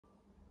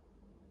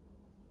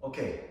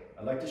Okay,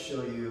 I'd like to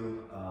show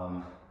you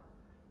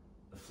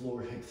the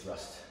floor hip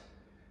thrust.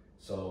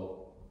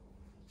 So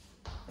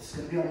it's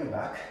going to be on your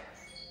back,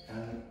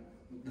 and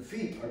the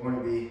feet are going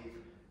to be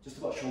just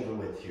about shoulder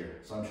width here.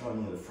 So I'm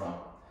showing you the front,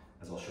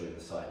 as I'll show you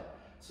the side.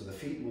 So the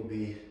feet will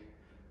be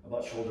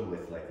about shoulder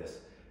width like this.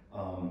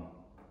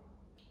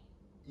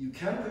 You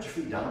can put your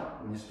feet down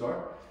when you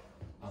start.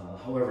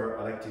 However,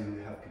 I like to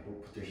have people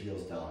put their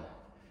heels down.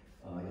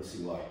 You'll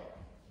see why.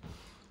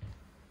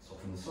 So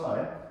from the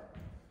side,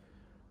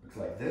 looks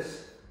like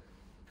this.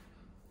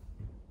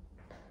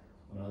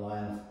 When I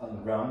lie on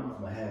the ground with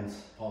my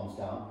hands, palms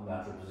down,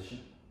 lateral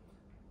position.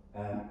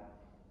 And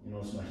you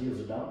notice my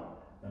heels are down.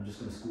 I'm just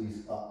going to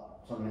squeeze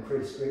up. So I'm going to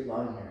create a straight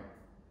line here.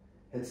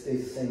 Head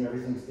stays the same,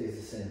 everything stays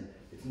the same.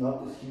 It's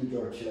not this huge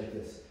arch like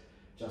this,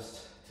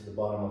 just to the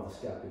bottom of the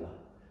scapula.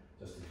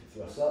 Just if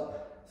you thrust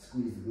up,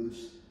 squeeze the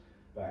glutes,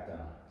 back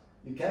down.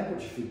 You can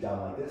put your feet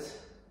down like this.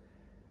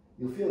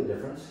 You'll feel the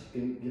difference.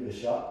 You can give it a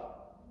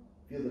shot,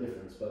 feel the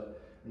difference.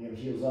 But when you have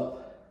heels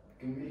up,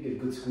 you can really get a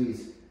good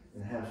squeeze in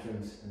the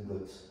hamstrings and the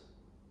glutes.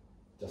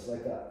 Just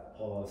like that.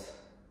 Pause.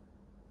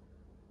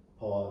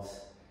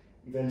 Pause.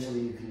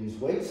 Eventually you can use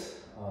weights,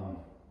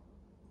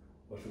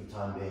 but for the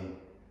time being,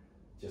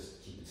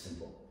 just keep it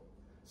simple.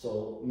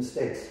 So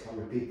mistakes, I'll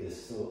repeat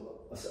this.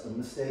 So a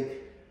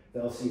mistake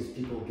that I'll see is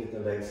people get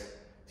their legs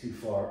too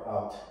far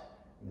out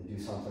and they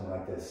do something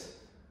like this.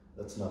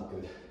 That's not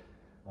good.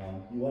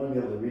 You want to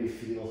be able to really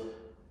feel,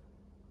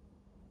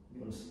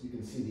 you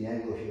can see the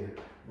angle here.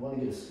 You want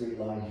to get a straight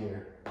line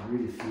here and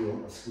really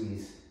feel a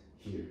squeeze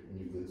here in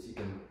your glutes. You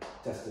can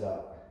test it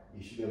out.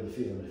 You should be able to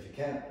feel them. If you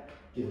can't,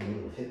 give them a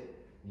little hit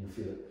and you'll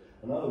feel it.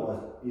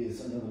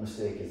 Another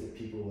mistake is that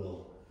people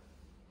will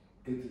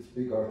get this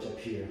big arch up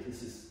here.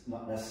 This is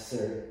not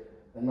necessary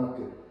and not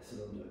good, so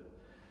don't do it.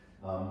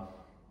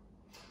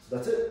 So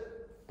that's it.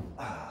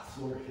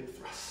 Floor hip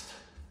thrust.